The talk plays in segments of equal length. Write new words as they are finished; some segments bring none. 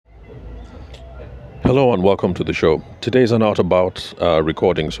Hello and welcome to the show. Today is an out about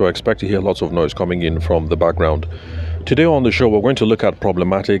recording, so I expect to hear lots of noise coming in from the background. Today on the show, we're going to look at we're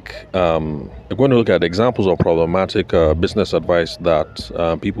going to look at examples of problematic business advice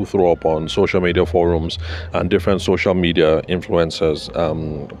that people throw up on social media forums and different social media influencers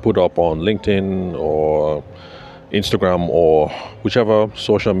put up on LinkedIn or Instagram or whichever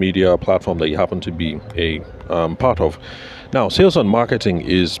social media platform that you happen to be a part of. Now, sales and marketing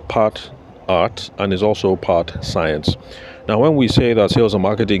is part art and is also part science. Now, when we say that sales and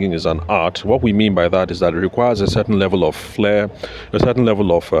marketing is an art, what we mean by that is that it requires a certain level of flair, a certain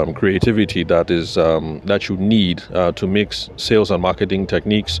level of creativity that you need to mix sales and marketing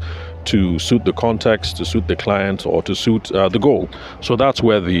techniques to suit the context, to suit the client, or to suit the goal. So that's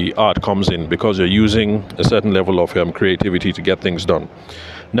where the art comes in, because you're using a certain level of creativity to get things done.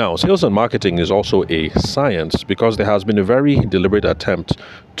 Now, sales and marketing is also a science because there has been a very deliberate attempt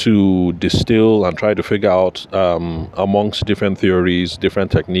to distill and try to figure out amongst different theories, different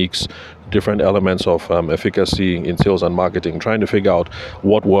techniques, different elements of efficacy in sales and marketing, trying to figure out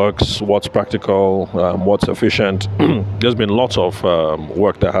what works, what's practical, what's efficient. There's been lots of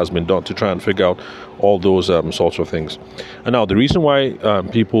work that has been done to try and figure out all those sorts of things. And now the reason why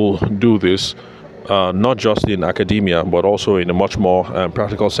people do this, not just in academia, but also in a much more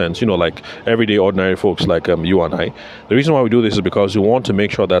practical sense, like everyday ordinary folks like you and I. The reason why we do this is because we want to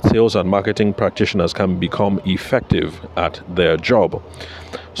make sure that sales and marketing practitioners can become effective at their job.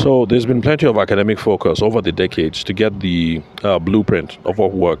 So there's been plenty of academic focus over the decades to get the blueprint of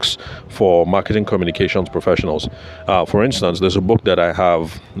what works for marketing communications professionals. For instance, there's a book that I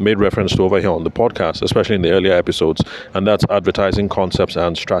have made reference to over here on the podcast, especially in the earlier episodes, and that's Advertising Concepts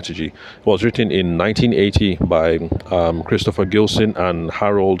and Strategy. It was written in 1980 by Christopher Gilson and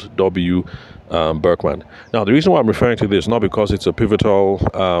Harold W. Berkman. Now, the reason why I'm referring to this, not because it's a pivotal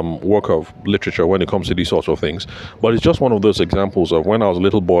work of literature when it comes to these sorts of things, but it's just one of those examples of when I was a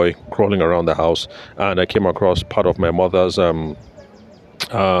little boy crawling around the house and I came across part of my mother's stuff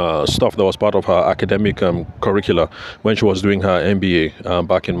that was part of her academic curricula when she was doing her MBA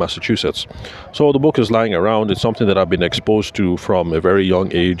back in Massachusetts. So the book is lying around. It's something that I've been exposed to from a very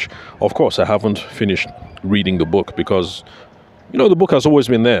young age. Of course, I haven't finished reading the book because the book has always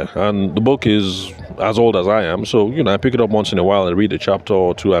been there, and the book is as old as I am. So, I pick it up once in a while and read a chapter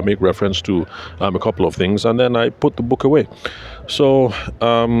or two. I make reference to a couple of things, and then I put the book away. So,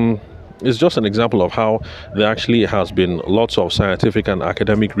 it's just an example of how there actually has been lots of scientific and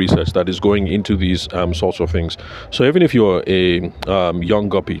academic research that is going into these sorts of things. So even if you're a young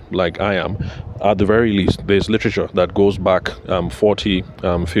guppy like I am, at the very least, there's literature that goes back 40,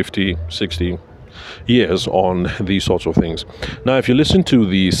 50, 60 years on these sorts of things. Now, if you listen to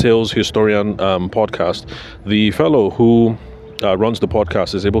the Sales Historian podcast, the fellow who runs the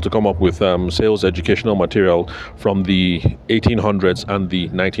podcast is able to come up with sales educational material from the 1800s and the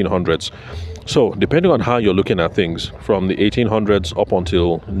 1900s. So, depending on how you're looking at things, from the 1800s up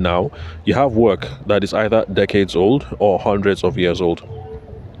until now, you have work that is either decades old or hundreds of years old.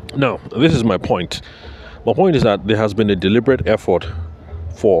 Now, this is my point. My point is that there has been a deliberate effort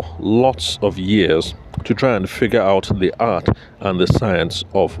for lots of years to try and figure out the art and the science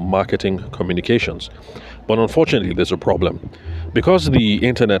of marketing communications. But unfortunately, there's a problem. Because the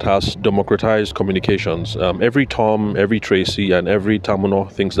internet has democratized communications, every Tom, every Tracy, and every Tamuno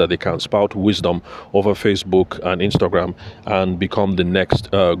thinks that they can spout wisdom over Facebook and Instagram and become the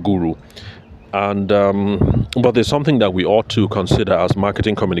next guru. And but there's something that we ought to consider as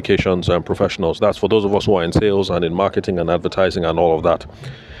marketing communications professionals. That's for those of us who are in sales and in marketing and advertising and all of that.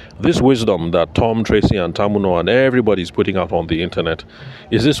 This wisdom that Tom, Tracy, and Tamuno and everybody's putting out on the internet,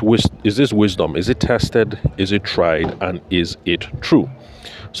 is this wisdom? Is it tested? Is it tried? And is it true?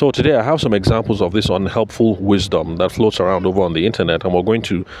 So today I have some examples of this unhelpful wisdom that floats around over on the internet, and we're going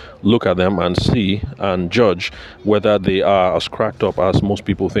to look at them and see and judge whether they are as cracked up as most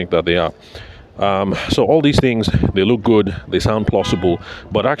people think that they are. So all these things, they look good, they sound plausible,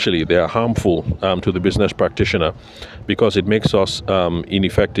 but actually they are harmful to the business practitioner because it makes us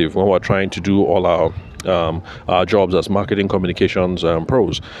ineffective when we're trying to do all our jobs as marketing communications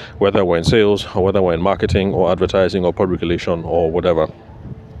pros, whether we're in sales or whether we're in marketing or advertising or public relation or whatever.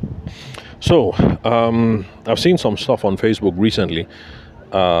 So I've seen some stuff on Facebook recently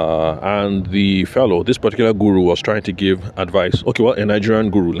and the fellow, this particular guru, was trying to give advice. Okay, well, a Nigerian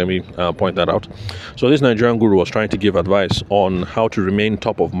guru, let me point that out. So this Nigerian guru was trying to give advice on how to remain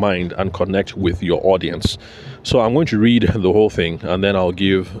top of mind and connect with your audience. So I'm going to read the whole thing, and then I'll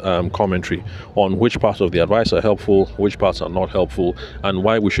give commentary on which parts of the advice are helpful, which parts are not helpful, and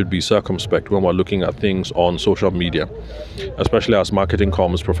why we should be circumspect when we're looking at things on social media, especially as marketing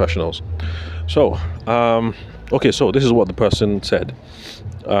comms professionals. So, okay, so this is what the person said.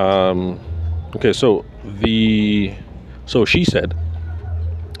 Okay, so she said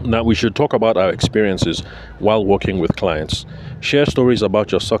that we should talk about our experiences while working with clients. Share stories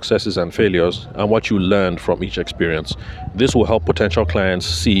about your successes and failures and what you learned from each experience. This will help potential clients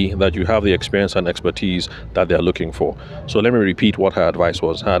see that you have the experience and expertise that they're looking for. So let me repeat what her advice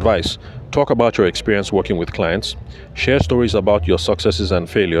was. Her advice: talk about your experience working with clients. Share stories about your successes and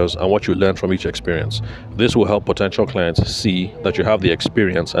failures and what you learned from each experience. This will help potential clients see that you have the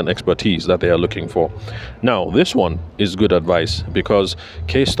experience and expertise that they are looking for. Now, this one is good advice because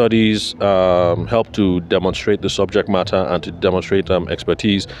case studies help to demonstrate the subject matter and to demonstrate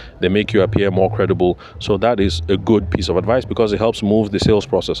expertise. They make you appear more credible. So that is a good piece of advice because it helps move the sales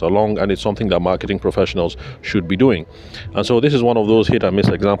process along, and it's something that marketing professionals should be doing. And so this is one of those hit and miss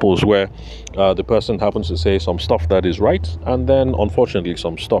examples where the person happens to say some stuff that is right, and then unfortunately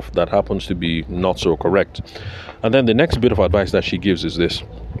some stuff that happens to be not so correct. And then the next bit of advice that she gives is this: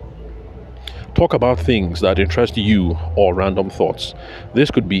 talk about things that interest you or random thoughts.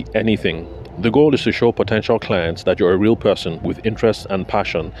 This could be anything. The goal is to show potential clients that you're a real person with interest and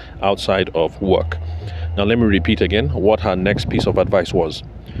passion outside of work. Now let me repeat again what her next piece of advice was.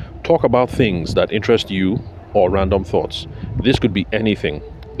 Talk about things that interest you or random thoughts. This could be anything.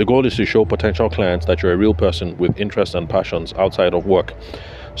 The goal is to show potential clients that you're a real person with interests and passions outside of work.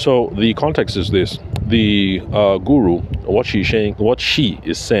 So the context is this: the guru, what she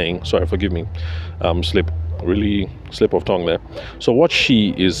is saying. Sorry, forgive me, slip of tongue there. So what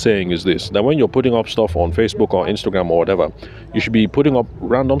she is saying is this: that when you're putting up stuff on Facebook or Instagram or whatever, you should be putting up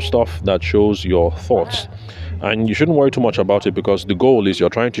random stuff that shows your thoughts. And you shouldn't worry too much about it because the goal is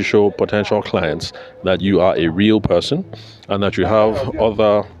you're trying to show potential clients that you are a real person and that you have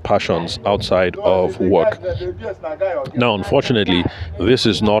other passions outside of work. Now, unfortunately, this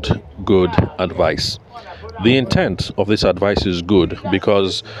is not good advice. The intent of this advice is good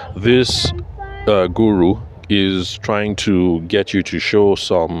because this guru is trying to get you to show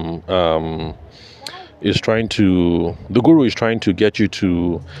some the guru is trying to get you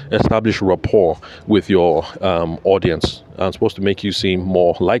to establish rapport with your audience, and supposed to make you seem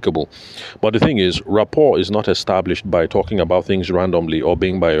more likable. But the thing is, rapport is not established by talking about things randomly or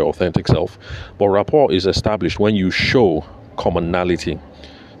being by your authentic self, but rapport is established when you show commonality,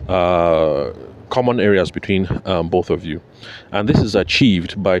 common areas between both of you. And this is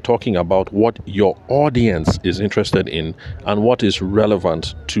achieved by talking about what your audience is interested in and what is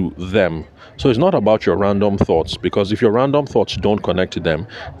relevant to them. So it's not about your random thoughts, because if your random thoughts don't connect to them,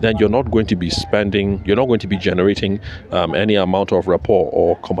 then you're not going to be generating any amount of rapport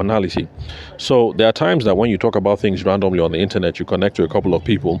or commonality. So there are times that when you talk about things randomly on the internet, you connect to a couple of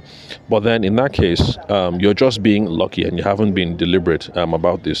people, but then in that case, you're just being lucky and you haven't been deliberate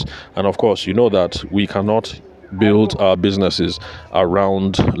about this. And of course, you know that we cannot build our businesses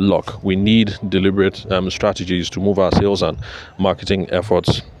around luck. We need deliberate strategies to move our sales and marketing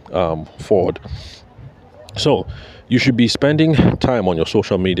efforts forward. So you should be spending time on your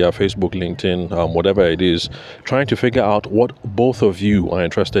social media, Facebook, LinkedIn, whatever it is, trying to figure out what both of you are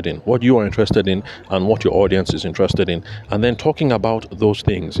interested in, what you are interested in, and what your audience is interested in, and then talking about those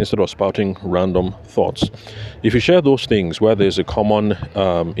things instead of spouting random thoughts. If you share those things where there's a common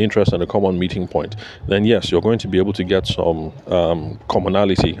interest and a common meeting point, then yes, you're going to be able to get some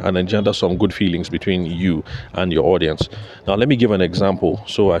commonality and engender some good feelings between you and your audience. Now, let me give an example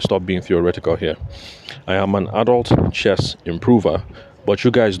so I stop being theoretical here. I am an adult chess improver, but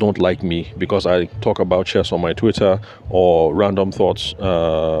you guys don't like me because I talk about chess on my Twitter or random thoughts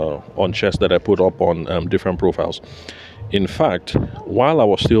on chess that I put up on different profiles. In fact, while I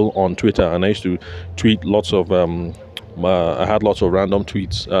was still on Twitter and I used to tweet lots of I had lots of random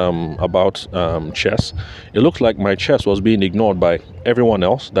tweets about chess, it looked like my chess was being ignored by everyone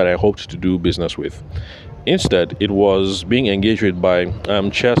else that I hoped to do business with. Instead, it was being engaged with by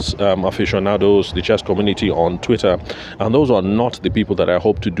chess aficionados, the chess community on Twitter, and those are not the people that I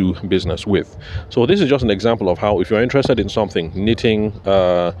hope to do business with. So this is just an example of how, if you're interested in something, knitting,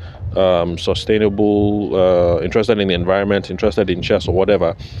 sustainable, interested in the environment, interested in chess or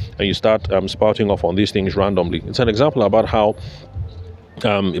whatever, and you start spouting off on these things randomly, it's an example about how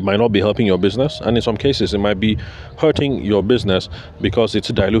It might not be helping your business, and in some cases it might be hurting your business because it's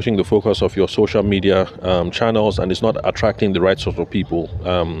diluting the focus of your social media channels, and it's not attracting the right sort of people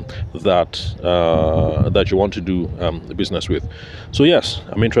that you want to do the business with. So yes,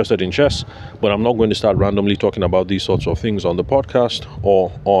 I'm interested in chess, but I'm not going to start randomly talking about these sorts of things on the podcast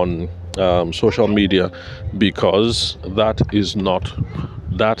or on social media, because that is not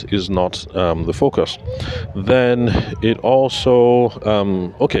the focus. Then it also,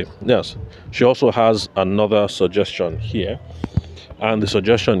 okay, yes, she also has another suggestion here, and the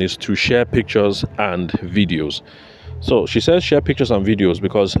suggestion is to share pictures and videos. So she says share pictures and videos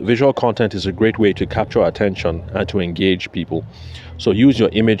because visual content is a great way to capture attention and to engage people. So use your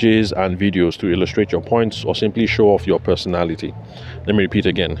images and videos to illustrate your points or simply show off your personality. Let me repeat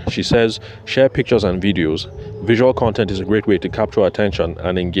again. She says share pictures and videos. Visual content is a great way to capture attention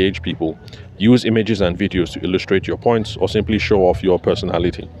and engage people. Use images and videos to illustrate your points or simply show off your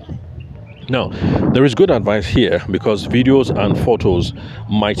personality. Now, there is good advice here because videos and photos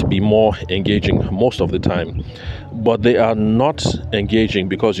might be more engaging most of the time, but they are not engaging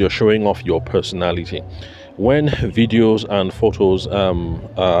because you're showing off your personality. When videos and photos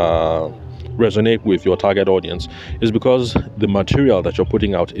resonate with your target audience is because the material that you're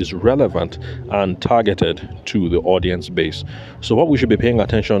putting out is relevant and targeted to the audience base. So what we should be paying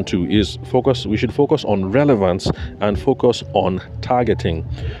attention to is we should focus on relevance and focus on targeting.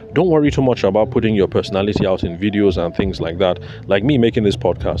 Don't worry too much about putting your personality out in videos and things like that. Like me making this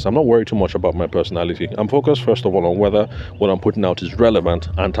podcast, I'm not worried too much about my personality. I'm focused first of all on whether what I'm putting out is relevant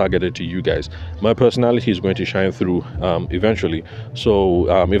and targeted to you guys. My personality is going to shine through eventually. So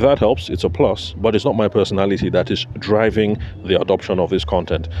if that helps, it's a plus, but it's not my personality that is driving the adoption of this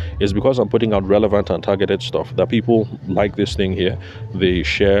content. It's because I'm putting out relevant and targeted stuff that people like this thing here. They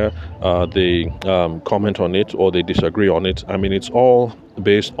share, they comment on it, or they disagree on it. I mean, it's all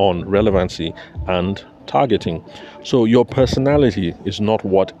based on relevancy and targeting. So your personality is not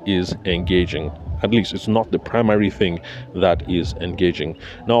what is engaging. At least it's not the primary thing that is engaging.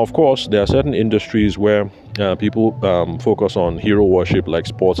 Now, of course, there are certain industries where people focus on hero worship, like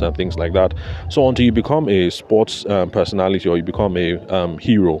sports and things like that. So until you become a sports personality, or you become a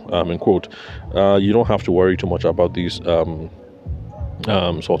hero, in quote, you don't have to worry too much about these sorts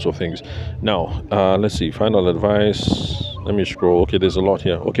of things. Now, let's see, final advice. Let me scroll. Okay, there's a lot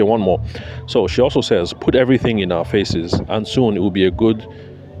here. Okay, one more. So she also says, put everything in our faces, and soon it will be good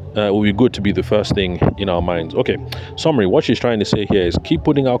to be the first thing in our minds. Okay, summary. What she's trying to say here is keep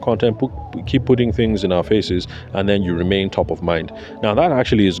putting out content, keep putting things in our faces, and then you remain top of mind. Now, that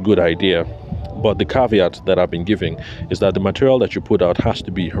actually is a good idea. But the caveat that I've been giving is that the material that you put out has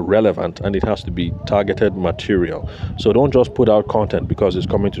to be relevant and it has to be targeted material. So don't just put out content because it's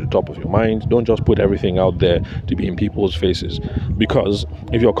coming to the top of your mind. Don't just put everything out there to be in people's faces. Because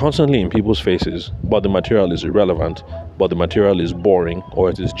if you're constantly in people's faces, but the material is irrelevant, but the material is boring, or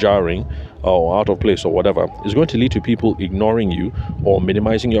it is jarring, or out of place, or whatever, it's going to lead to people ignoring you or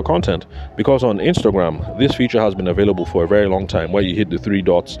minimizing your content. Because on Instagram, this feature has been available for a very long time, where you hit the three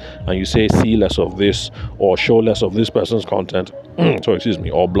dots and you say see less of this, or show less of this person's content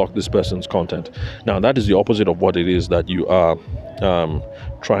or block this person's content. Now, that is the opposite of what it is that you are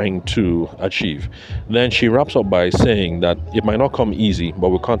trying to achieve. Then she wraps up by saying that it might not come easy, but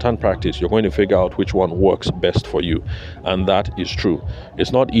with content practice, you're going to figure out which one works best for you. And that is true.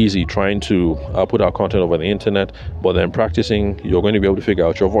 It's not easy trying to put out content over the internet, but then practicing, you're going to be able to figure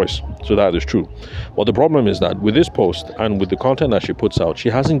out your voice. So that is true. But the problem is that with this post and with the content that she puts out, she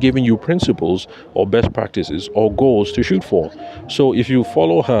hasn't given you principles or best practices or goals to shoot for. So if you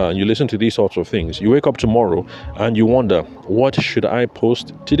follow her and you listen to these sorts of things, you wake up tomorrow and you wonder, what should I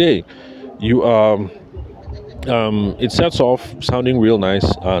post today? It sets off sounding real nice,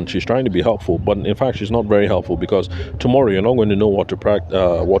 and she's trying to be helpful, but in fact she's not very helpful, because tomorrow you're not going to know what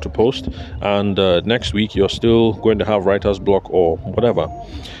to post, and next week you're still going to have writer's block or whatever.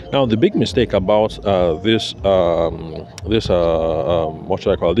 Now, the big mistake about this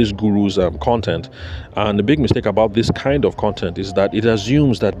guru's content, and the big mistake about this kind of content, is that it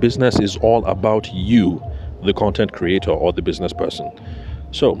assumes that business is all about you, the content creator or the business person.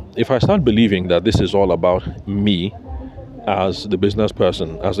 So if I start believing that this is all about me as the business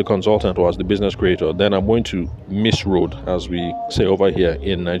person, as the consultant, or as the business creator, then I'm going to miss road, as we say over here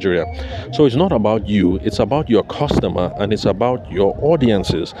in Nigeria. So it's not about you, it's about your customer, and it's about your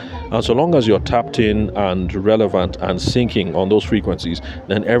audiences. And so long as you're tapped in and relevant and syncing on those frequencies,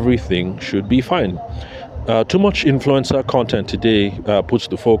 then everything should be fine. Too much influencer content today puts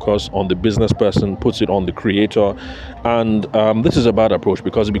the focus on the business person, puts it on the creator, and this is a bad approach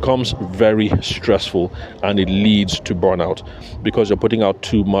because it becomes very stressful and it leads to burnout because you're putting out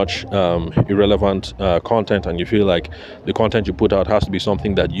too much irrelevant content, and you feel like the content you put out has to be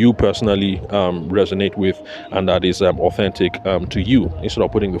something that you personally resonate with and that is authentic to you, instead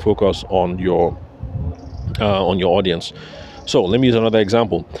of putting the focus on your audience. So let me use another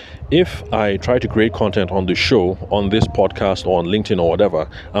example. If I try to create content on the show, on this podcast, or on LinkedIn or whatever,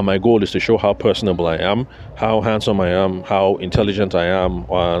 and my goal is to show how personable I am, how handsome I am, how intelligent I am,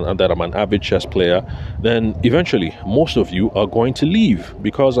 and that I'm an avid chess player, then eventually most of you are going to leave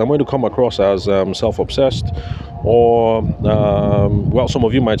because I'm going to come across as self-obsessed, or well, some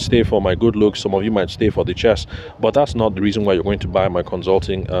of you might stay for my good looks, some of you might stay for the chess, but that's not the reason why you're going to buy my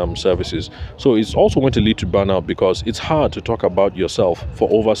consulting services. So it's also going to lead to burnout because it's hard to talk about yourself for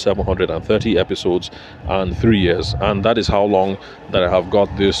over 730 episodes and 3 years, and that is how long that I have got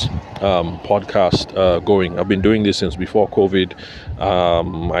this podcast going. I've been doing this since before COVID.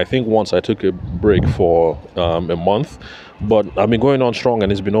 I think once I took a break for a month, but I've been going on strong,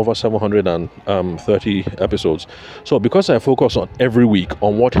 and it's been over 730 episodes. So because I focus on every week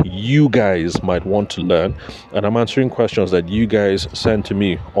on what you guys might want to learn, and I'm answering questions that you guys send to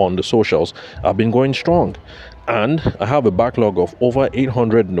me on the socials, I've been going strong. And I have a backlog of over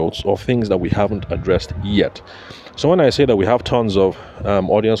 800 notes of things that we haven't addressed yet. So when I say that we have tons of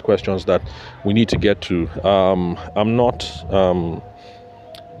audience questions that we need to get to, I'm not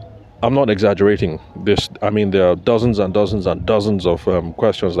exaggerating this. I mean, there are dozens and dozens and dozens of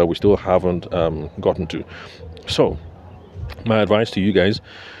questions that we still haven't gotten to. So, my advice to you guys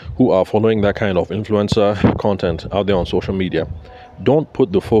who are following that kind of influencer content out there on social media, don't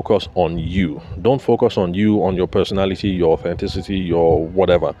put the focus on you. Don't focus on you, on your personality, your authenticity, your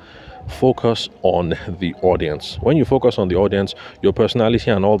whatever. Focus on the audience. When you focus on the audience, your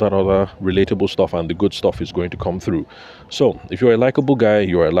personality and all that other relatable stuff and the good stuff is going to come through. So if you're a likable guy,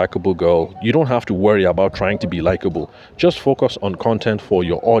 you're a likable girl, you don't have to worry about trying to be likable. Just focus on content for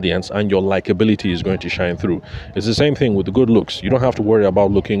your audience and your likability is going to shine through. It's the same thing with the good looks. You don't have to worry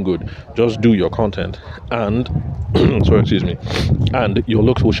about looking good. Just do your content and and your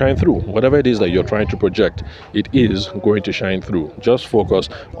looks will shine through. Whatever it is that you're trying to project, it is going to shine through. Just focus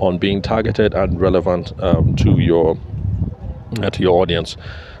on being targeted and relevant to your audience.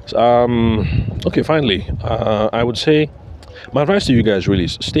 Okay, finally, I would say my advice to you guys really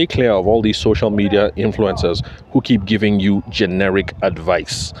is stay clear of all these social media influencers who keep giving you generic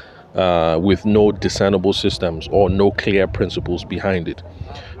advice with no discernible systems or no clear principles behind it.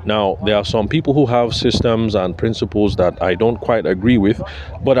 Now, there are some people who have systems and principles that I don't quite agree with,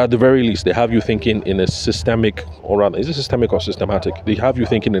 but at the very least, they have you thinking in a systemic, or rather, is it systemic or systematic? They have you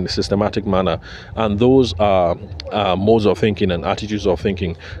thinking in a systematic manner, and those are modes of thinking and attitudes of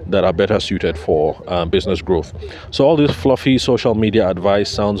thinking that are better suited for business growth. So all this fluffy social media advice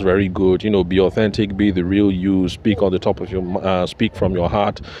sounds very good. Be authentic, be the real you, speak on the top of your, speak from your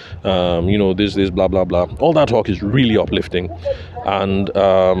heart. This, blah, blah, blah. All that talk is really uplifting, and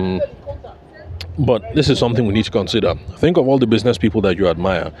but this is something we need to consider. Think of all the business people that you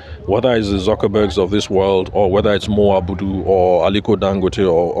admire, whether it's the Zuckerbergs of this world, or whether it's Mo Abudu or Aliko Dangote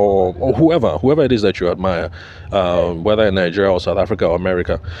or whoever it is that you admire, whether in Nigeria or South Africa or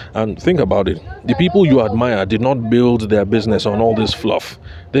America. And think about it. The people you admire did not build their business on all this fluff.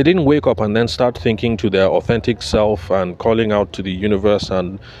 They didn't wake up and then start thinking to their authentic self and calling out to the universe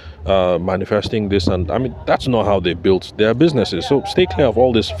and manifesting this, and I mean that's not how they built their businesses. So stay clear of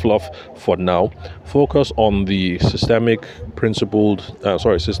all this fluff for now. Focus on the systematic principled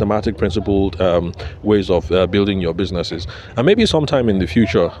ways of building your businesses, and maybe sometime in the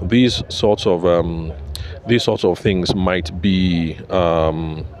future these sorts of things might be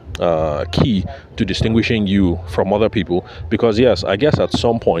key to distinguishing you from other people. Because yes, I guess at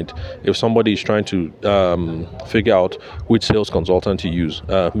some point, if somebody is trying to figure out which sales consultant to use,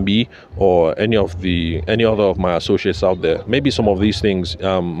 me or any other of my associates out there, maybe some of these things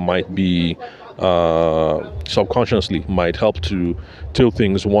might be subconsciously might help to tilt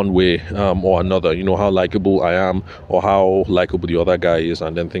things one way or another. How likable I am or how likable the other guy is,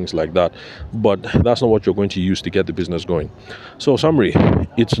 and then things like that. But that's not what you're going to use to get the business going. So summary,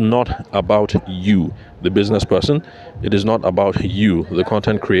 it's not about you, the business person. It is not about you, the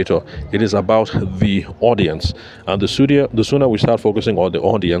content creator. It is about the audience. And the sooner we start focusing on the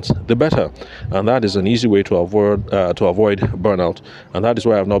audience, the better. And that is an easy way to avoid burnout. And that is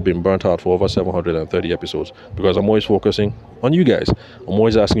why I've not been burnt out for over 730 episodes, because I'm always focusing on you guys. I'm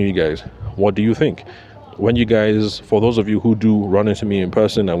always asking you guys, what do you think? When you guys, for those of you who do run into me in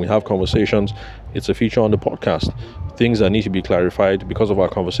person and we have conversations, it's a feature on the podcast. Things that need to be clarified because of our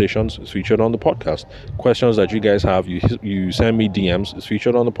conversations is featured on the podcast. Questions that you guys have, you send me DMs, is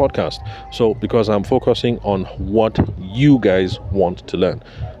featured on the podcast. So because I'm focusing on what you guys want to learn.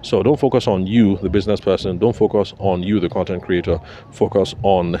 So don't focus on you, the business person. Don't focus on you, the content creator. Focus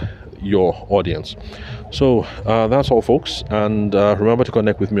on your audience. So that's all, folks. And remember to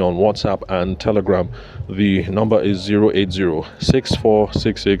connect with me on WhatsApp and Telegram. The number is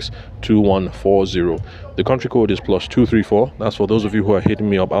 080-6466-2140. The country code is +234. That's for those of you who are hitting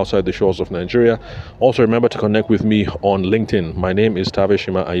me up outside the shores of Nigeria. Also, remember to connect with me on LinkedIn. My name is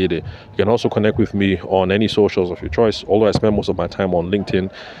Taveshima Ayede. You can also connect with me on any socials of your choice. Although I spend most of my time on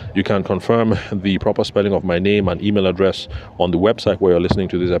LinkedIn, you can confirm the proper spelling of my name and email address on the website where you're listening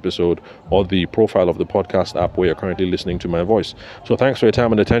to this episode, or the profile of the podcast app where you're currently listening to my voice. So thanks for your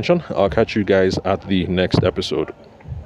time and attention. I'll catch you guys at the next episode.